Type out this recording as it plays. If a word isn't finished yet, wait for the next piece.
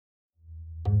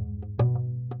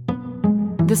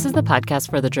This is the podcast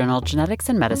for the journal Genetics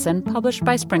and Medicine, published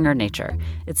by Springer Nature.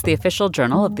 It's the official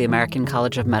journal of the American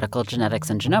College of Medical Genetics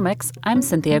and Genomics. I'm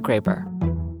Cynthia Graber.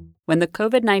 When the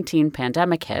COVID-19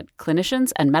 pandemic hit,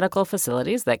 clinicians and medical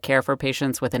facilities that care for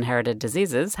patients with inherited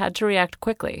diseases had to react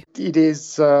quickly. It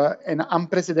is an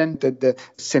unprecedented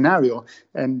scenario,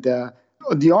 and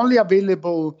the only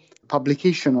available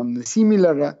publication on a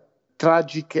similar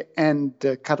tragic and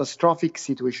catastrophic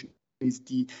situation is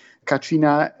the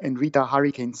Katrina and Rita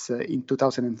hurricanes in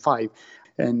 2005.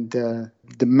 And the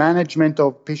management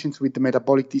of patients with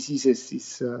metabolic diseases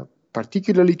is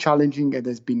particularly challenging and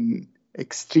has been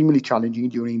extremely challenging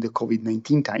during the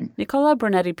COVID-19 time. Nicola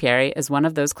Brunetti-Pieri is one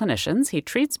of those clinicians. He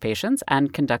treats patients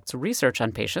and conducts research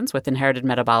on patients with inherited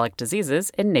metabolic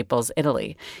diseases in Naples,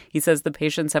 Italy. He says the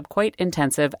patients have quite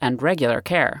intensive and regular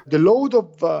care. The load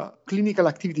of clinical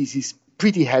activities is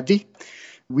pretty heavy.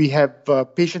 We have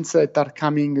patients that are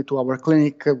coming to our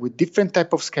clinic with different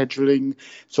type of scheduling.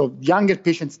 So younger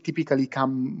patients typically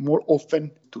come more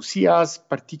often to see us,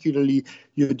 particularly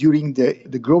during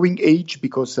the growing age,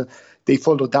 because they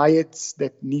follow diets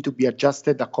that need to be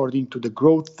adjusted according to the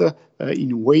growth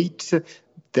in weight.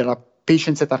 There are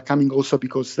patients that are coming also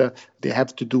because they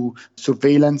have to do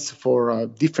surveillance for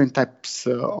different types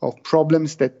of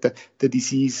problems that the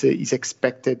disease is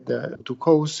expected to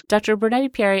cause. Dr.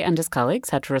 Brunetti-Pieri and his colleagues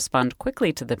had to respond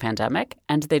quickly to the pandemic,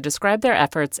 and they described their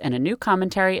efforts in a new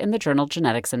commentary in the journal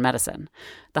Genetics and Medicine.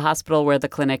 The hospital where the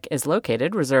clinic is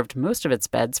located reserved most of its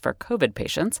beds for COVID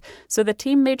patients, so the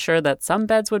team made sure that some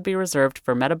beds would be reserved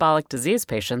for metabolic disease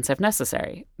patients if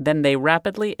necessary. Then they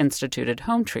rapidly instituted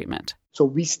home treatment. So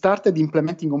we started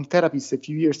implementing home therapies a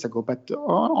few years ago, but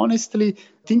honestly,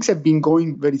 things have been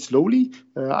going very slowly.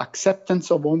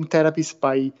 Acceptance of home therapies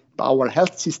by our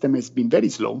health system has been very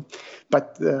slow,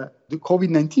 but the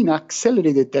COVID-19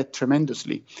 accelerated that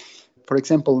tremendously. For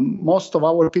example, most of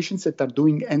our patients that are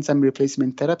doing enzyme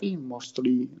replacement therapy,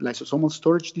 mostly lysosomal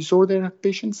storage disorder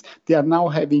patients, they are now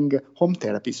having home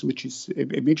therapies, which is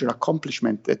a major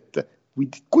accomplishment that we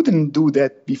couldn't do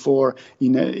that before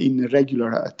in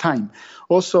regular time.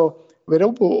 Also, we're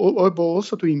able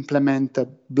also to implement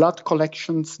blood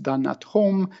collections done at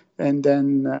home, and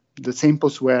then the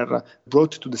samples were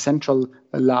brought to the central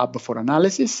lab for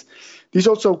analysis. These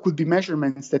also could be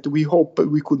measurements that we hope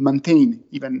we could maintain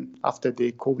even after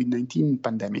the COVID-19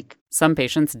 pandemic. Some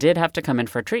patients did have to come in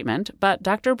for treatment, but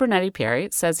Dr. Brunetti-Pieri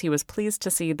says he was pleased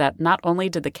to see that not only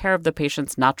did the care of the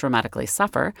patients not dramatically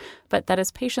suffer, but that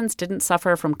his patients didn't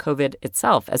suffer from COVID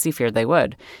itself as he feared they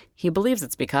would. He believes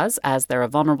it's because, as they're a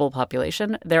vulnerable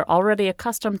population, they're already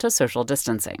accustomed to social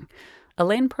distancing.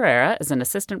 Elaine Pereira is an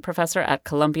assistant professor at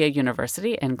Columbia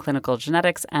University in clinical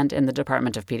genetics and in the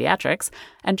Department of Pediatrics,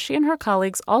 and she and her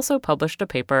colleagues also published a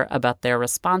paper about their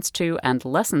response to and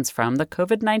lessons from the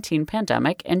COVID-19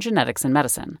 pandemic in genetics and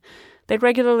medicine. They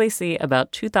regularly see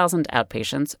about 2,000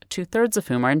 outpatients, two-thirds of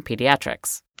whom are in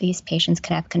pediatrics. These patients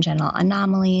could have congenital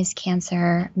anomalies,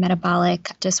 cancer,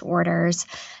 metabolic disorders,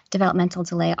 developmental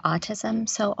delay, autism,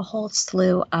 so a whole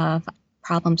slew of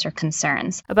problems or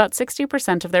concerns. About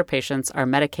 60% of their patients are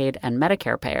Medicaid and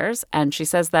Medicare payers, and she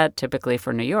says that typically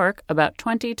for New York, about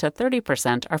 20 to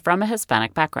 30% are from a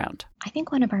Hispanic background. I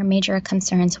think one of our major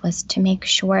concerns was to make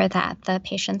sure that the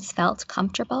patients felt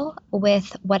comfortable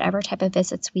with whatever type of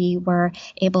visits we were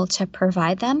able to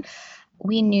provide them.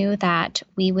 We knew that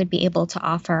we would be able to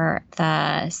offer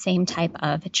the same type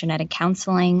of genetic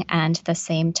counseling and the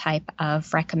same type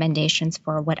of recommendations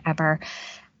for whatever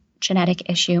genetic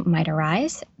issue might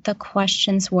arise. The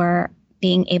questions were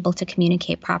being able to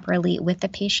communicate properly with the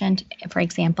patient. For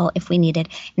example, if we needed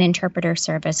an interpreter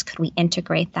service, could we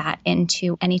integrate that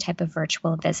into any type of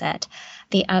virtual visit?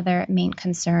 The other main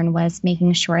concern was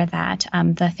making sure that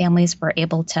the families were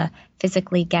able to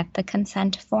physically get the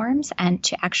consent forms and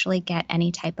to actually get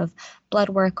any type of blood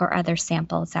work or other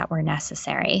samples that were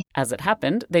necessary. As it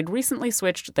happened, they'd recently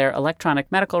switched their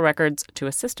electronic medical records to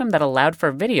a system that allowed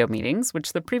for video meetings,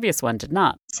 which the previous one did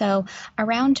not. So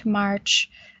around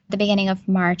the beginning of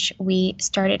March, we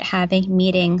started having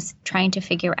meetings trying to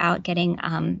figure out getting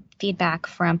feedback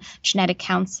from genetic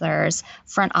counselors,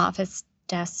 front office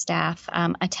desk staff,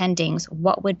 attendings,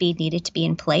 what would be needed to be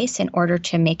in place in order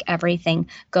to make everything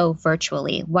go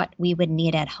virtually, what we would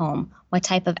need at home, what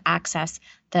type of access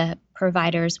the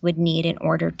providers would need in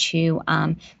order to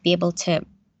be able to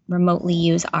remotely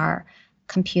use our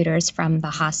computers from the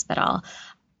hospital.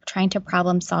 Trying to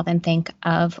problem solve and think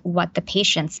of what the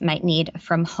patients might need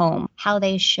from home, how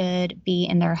they should be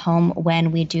in their home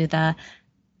when we do the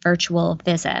virtual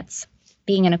visits.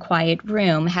 Being in a quiet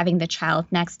room, having the child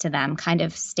next to them, kind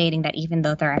of stating that even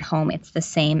though they're at home, it's the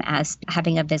same as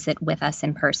having a visit with us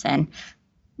in person.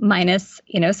 minus,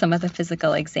 some of the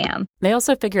physical exam. They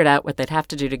also figured out what they'd have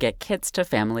to do to get kits to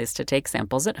families to take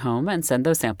samples at home and send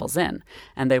those samples in.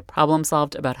 And they problem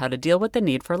solved about how to deal with the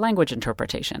need for language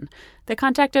interpretation. They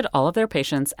contacted all of their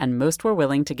patients, and most were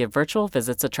willing to give virtual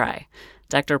visits a try.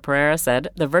 Dr. Pereira said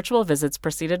the virtual visits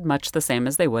proceeded much the same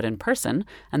as they would in person,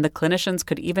 and the clinicians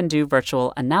could even do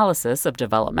virtual analysis of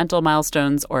developmental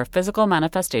milestones or physical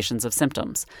manifestations of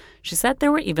symptoms. She said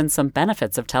there were even some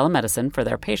benefits of telemedicine for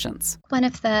their patients. One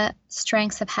of the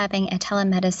strengths of having a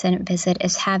telemedicine visit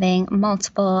is having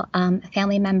multiple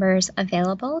family members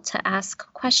available to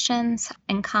ask questions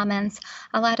and comments.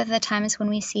 A lot of the times when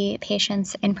we see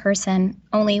patients in person,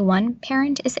 only one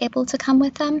parent is able to come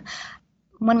with them.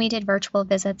 When we did virtual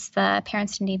visits, the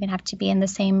parents didn't even have to be in the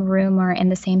same room or in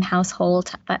the same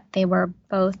household, but they were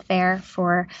both there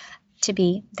to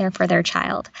be there for their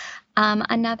child.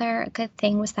 Another good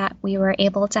thing was that we were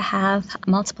able to have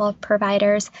multiple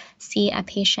providers see a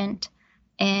patient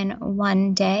in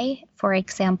one day. For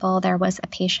example, there was a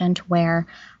patient where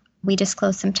we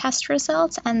disclosed some test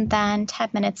results, and then 10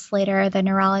 minutes later, the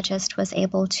neurologist was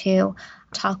able to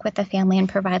talk with the family and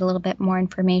provide a little bit more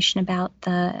information about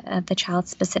the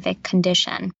child's specific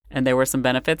condition. And there were some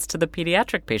benefits to the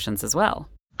pediatric patients as well.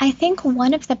 I think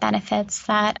one of the benefits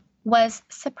that was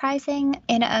surprising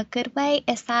in a good way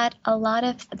is that a lot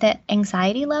of the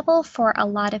anxiety level for a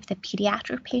lot of the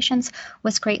pediatric patients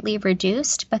was greatly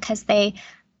reduced because they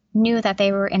knew that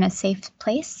they were in a safe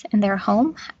place in their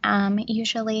home.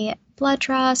 Usually blood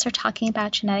draws or talking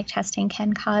about genetic testing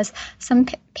can cause some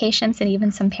patients and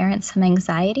even some parents some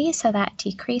anxiety, so that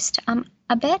decreased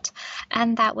a bit,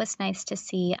 and that was nice to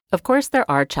see. Of course, there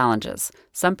are challenges.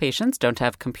 Some patients don't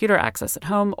have computer access at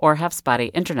home or have spotty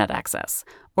internet access.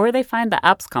 Or they find the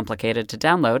apps complicated to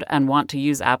download and want to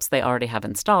use apps they already have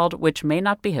installed, which may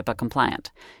not be HIPAA compliant.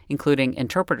 Including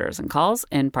interpreters and calls,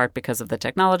 in part because of the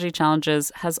technology challenges,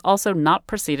 has also not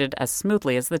proceeded as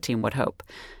smoothly as the team would hope.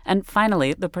 And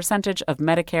finally, the percentage of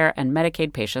Medicare and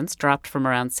Medicaid patients dropped from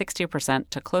around 60%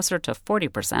 to closer to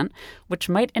 40%, which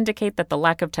might indicate that the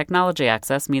lack of technology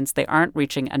access means they aren't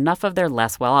reaching enough of their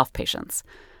less well-off patients.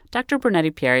 Dr.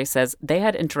 Brunetti-Pieri says they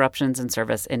had interruptions in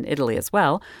service in Italy as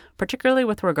well, particularly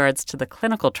with regards to the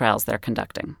clinical trials they're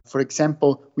conducting. For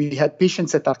example, we had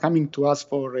patients that are coming to us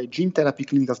for gene therapy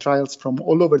clinical trials from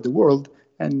all over the world,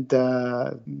 and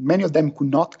many of them could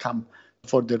not come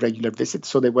for the regular visit,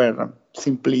 so they were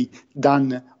simply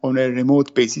done on a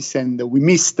remote basis, and we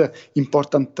missed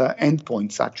important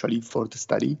endpoints actually for the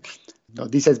study.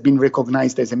 This has been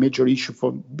recognized as a major issue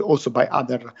also by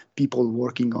other people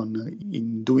working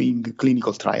in doing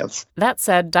clinical trials. That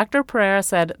said, Dr. Pereira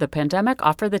said the pandemic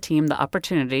offered the team the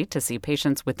opportunity to see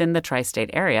patients within the tri-state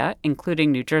area,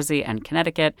 including New Jersey and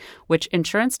Connecticut, which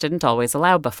insurance didn't always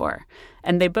allow before.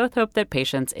 And they both hope that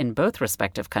patients in both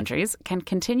respective countries can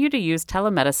continue to use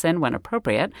telemedicine when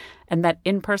appropriate, and that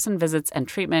in-person visits and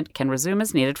treatment can resume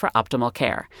as needed for optimal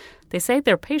care. They say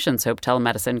their patients hope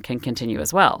telemedicine can continue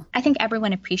as well. I think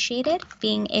everyone appreciated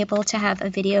being able to have a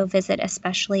video visit,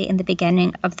 especially in the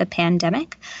beginning of the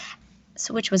pandemic,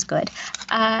 which was good.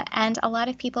 And a lot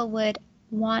of people would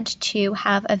want to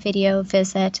have a video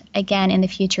visit again in the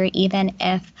future, even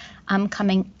if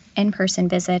coming in-person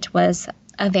visit was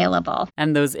available.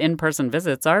 And those in-person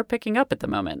visits are picking up at the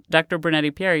moment. Dr.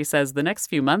 Brunetti-Pieri says the next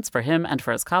few months for him and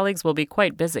for his colleagues will be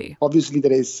quite busy. Obviously,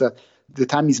 there is the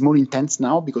time is more intense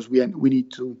now because we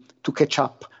need to catch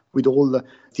up with all the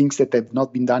things that have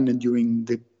not been done during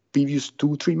the previous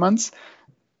 2-3 months.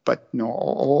 But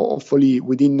hopefully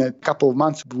within a couple of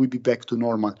months we'll be back to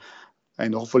normal.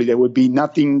 And hopefully there will be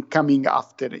nothing coming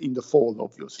after in the fall,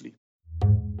 obviously.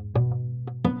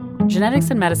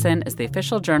 Genetics in Medicine is the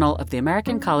official journal of the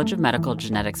American College of Medical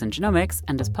Genetics and Genomics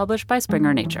and is published by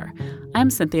Springer Nature. I'm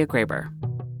Cynthia Graber.